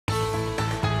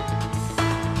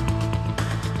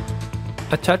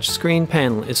A touchscreen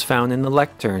panel is found in the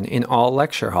lectern in all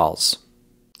lecture halls.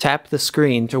 Tap the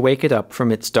screen to wake it up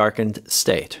from its darkened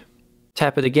state.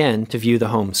 Tap it again to view the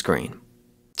home screen.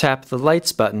 Tap the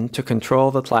Lights button to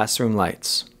control the classroom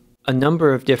lights. A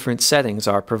number of different settings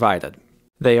are provided.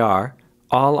 They are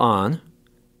All On,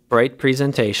 Bright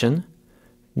Presentation,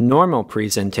 Normal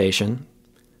Presentation,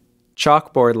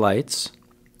 Chalkboard Lights,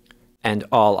 and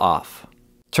All Off.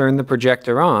 Turn the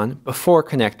projector on before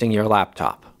connecting your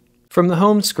laptop. From the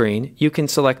home screen, you can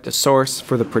select a source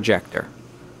for the projector.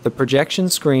 The projection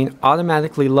screen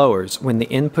automatically lowers when the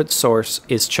input source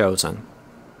is chosen.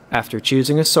 After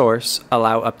choosing a source,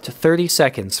 allow up to 30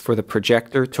 seconds for the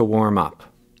projector to warm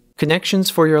up. Connections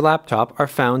for your laptop are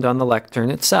found on the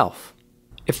lectern itself.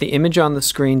 If the image on the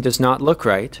screen does not look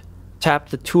right, tap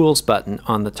the Tools button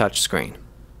on the touchscreen.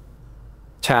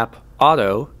 Tap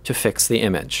Auto to fix the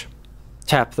image.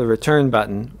 Tap the Return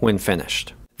button when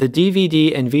finished. The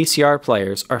DVD and VCR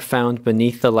players are found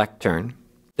beneath the lectern.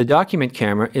 The document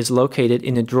camera is located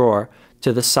in a drawer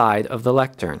to the side of the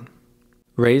lectern.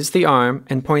 Raise the arm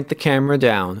and point the camera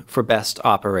down for best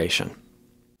operation.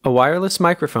 A wireless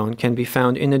microphone can be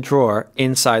found in a drawer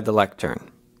inside the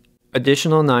lectern.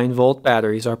 Additional 9-volt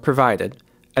batteries are provided,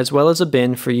 as well as a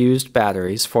bin for used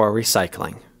batteries for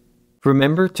recycling.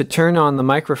 Remember to turn on the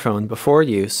microphone before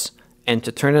use and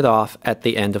to turn it off at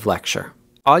the end of lecture.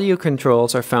 Audio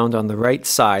controls are found on the right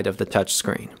side of the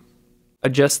touchscreen.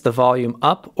 Adjust the volume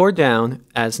up or down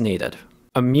as needed.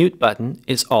 A mute button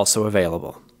is also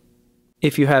available.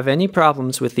 If you have any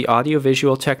problems with the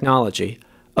audiovisual technology,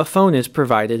 a phone is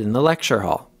provided in the lecture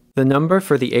hall. The number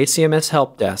for the ACMS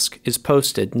help desk is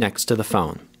posted next to the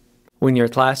phone. When your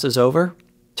class is over,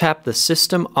 tap the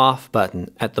System Off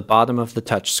button at the bottom of the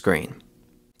touchscreen.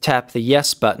 Tap the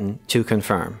Yes button to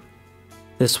confirm.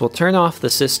 This will turn off the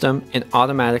system and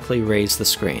automatically raise the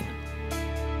screen.